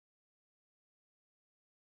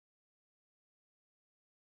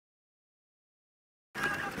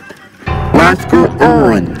life go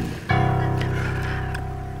on.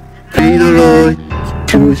 Pray the Lord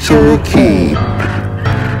to so keep.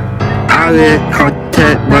 I will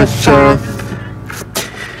content myself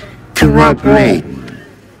to my brain.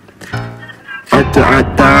 After I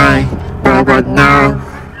die, but right now,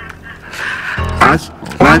 as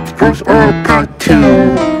life goes on, part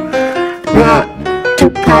two. What to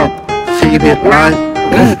pop, save it life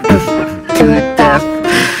to death.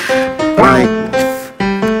 Like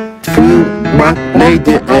through my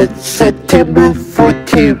lady at September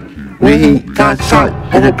 14th. When he got shot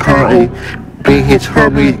in a car and bring his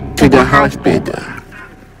homie to the hospital.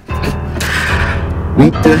 We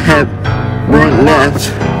still have one left.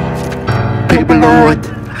 Paper Lord,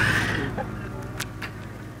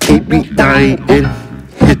 keep me dying in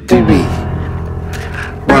history.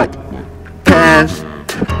 But past,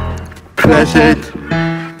 present,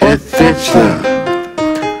 and future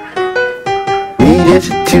need us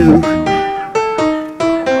to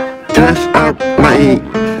dress up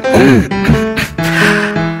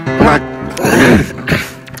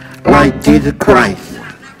like Jesus Christ.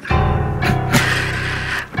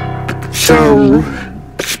 So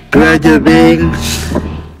spread your wings.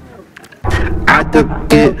 I don't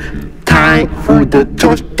get time for the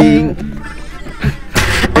toasting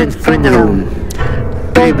and funnel.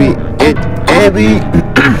 Baby, in every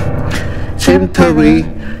cemetery,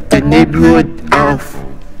 the neighborhood of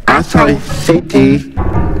outside city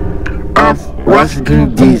of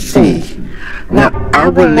Washington D.C. Now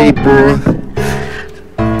our labor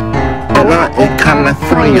a lot in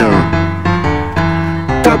California.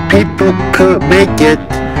 The people could make it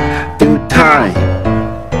through time.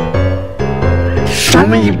 So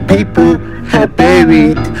many people have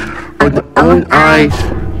buried on their own eyes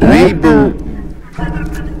labor.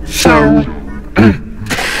 So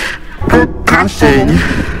precaution.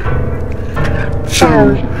 So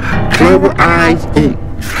close your eyes and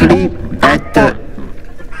sleep at the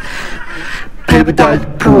paradise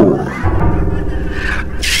pool.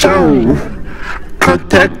 So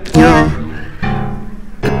protect your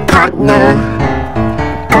partner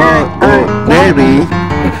or maybe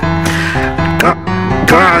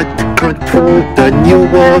God control the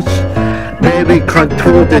universe, maybe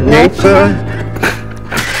control the nature,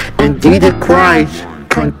 and Jesus Christ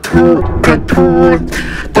control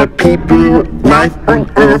the people life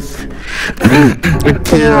on earth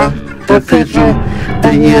until the future,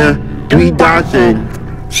 the year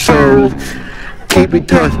 3000. So keep in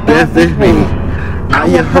touch, bear with me.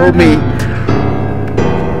 Our homie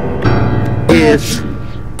is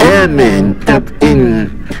airman up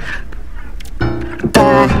in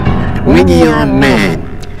the million man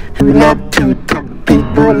who love to talk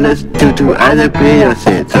people, listen to other videos.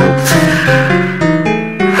 So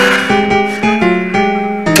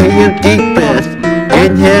can you deep breath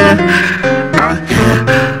in here?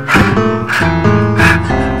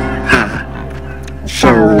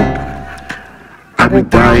 So I've been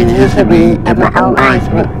dying history in my own eyes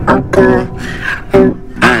with uncle who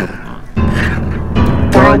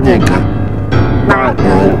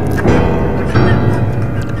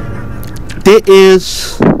There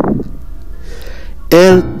is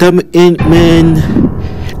mann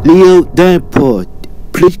Leo Davenport.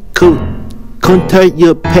 Please contact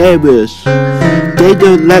your parents. They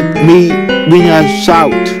don't like me when I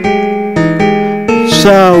shout.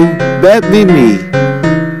 So bear with me.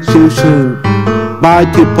 See you soon. Bye,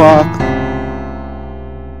 Tupac.